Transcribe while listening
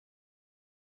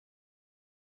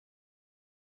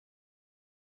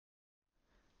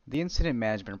The incident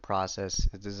management process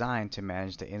is designed to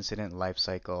manage the incident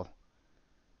lifecycle.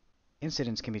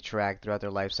 Incidents can be tracked throughout their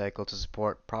lifecycle to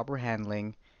support proper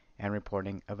handling and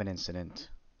reporting of an incident.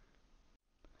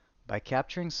 By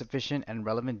capturing sufficient and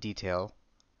relevant detail,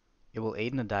 it will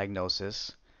aid in the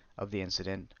diagnosis of the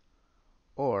incident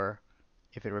or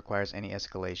if it requires any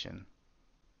escalation.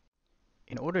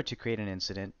 In order to create an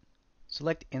incident,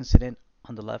 select Incident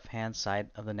on the left-hand side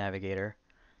of the navigator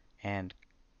and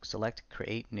select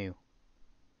Create New.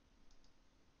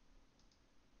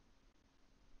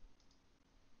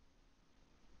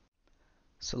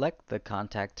 Select the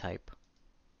contact type.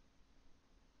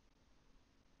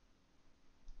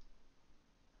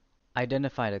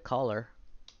 Identify the caller.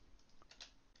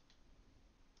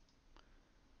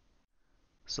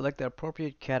 Select the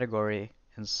appropriate category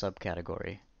and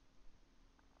subcategory.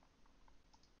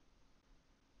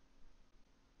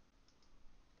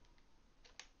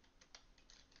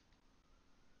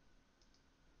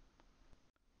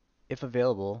 If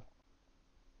available,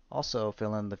 also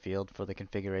fill in the field for the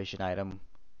configuration item,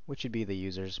 which would be the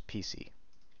user's PC.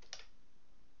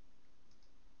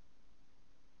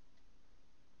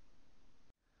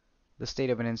 The state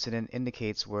of an incident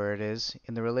indicates where it is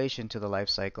in the relation to the life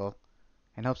cycle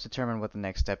and helps determine what the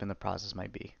next step in the process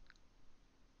might be.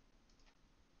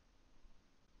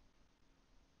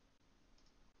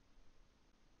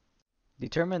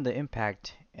 Determine the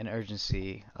impact and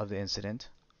urgency of the incident.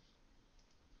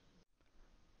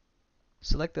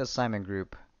 Select the assignment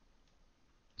group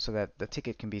so that the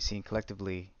ticket can be seen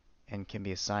collectively and can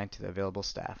be assigned to the available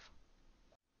staff.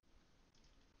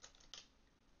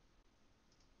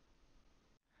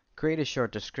 Create a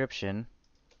short description.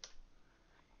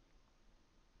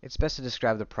 It's best to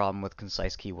describe the problem with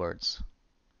concise keywords.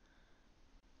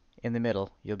 In the middle,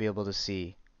 you'll be able to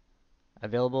see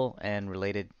available and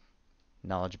related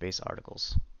knowledge base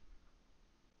articles.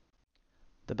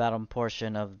 The bottom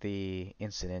portion of the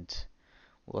incident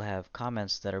will have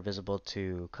comments that are visible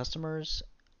to customers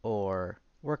or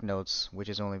work notes, which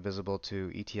is only visible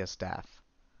to ETS staff.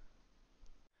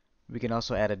 We can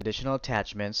also add additional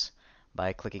attachments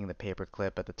by clicking the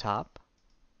paperclip at the top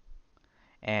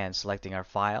and selecting our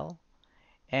file,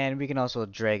 and we can also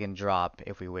drag and drop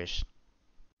if we wish.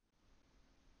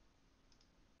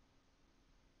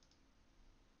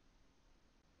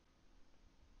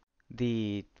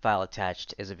 The file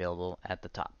attached is available at the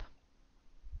top.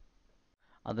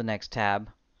 On the next tab,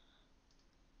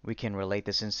 we can relate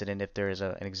this incident if there is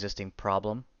an existing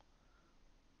problem.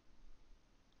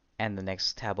 And the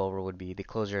next tab over would be the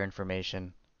closure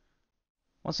information.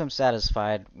 Once I'm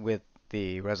satisfied with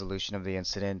the resolution of the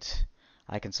incident,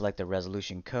 I can select the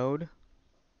resolution code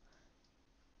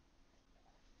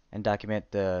and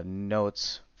document the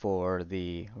notes for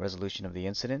the resolution of the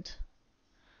incident.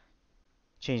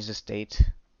 Change the state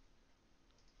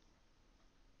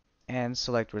and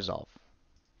select resolve.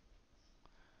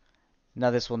 Now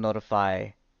this will notify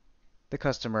the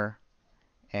customer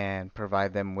and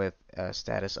provide them with a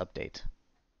status update.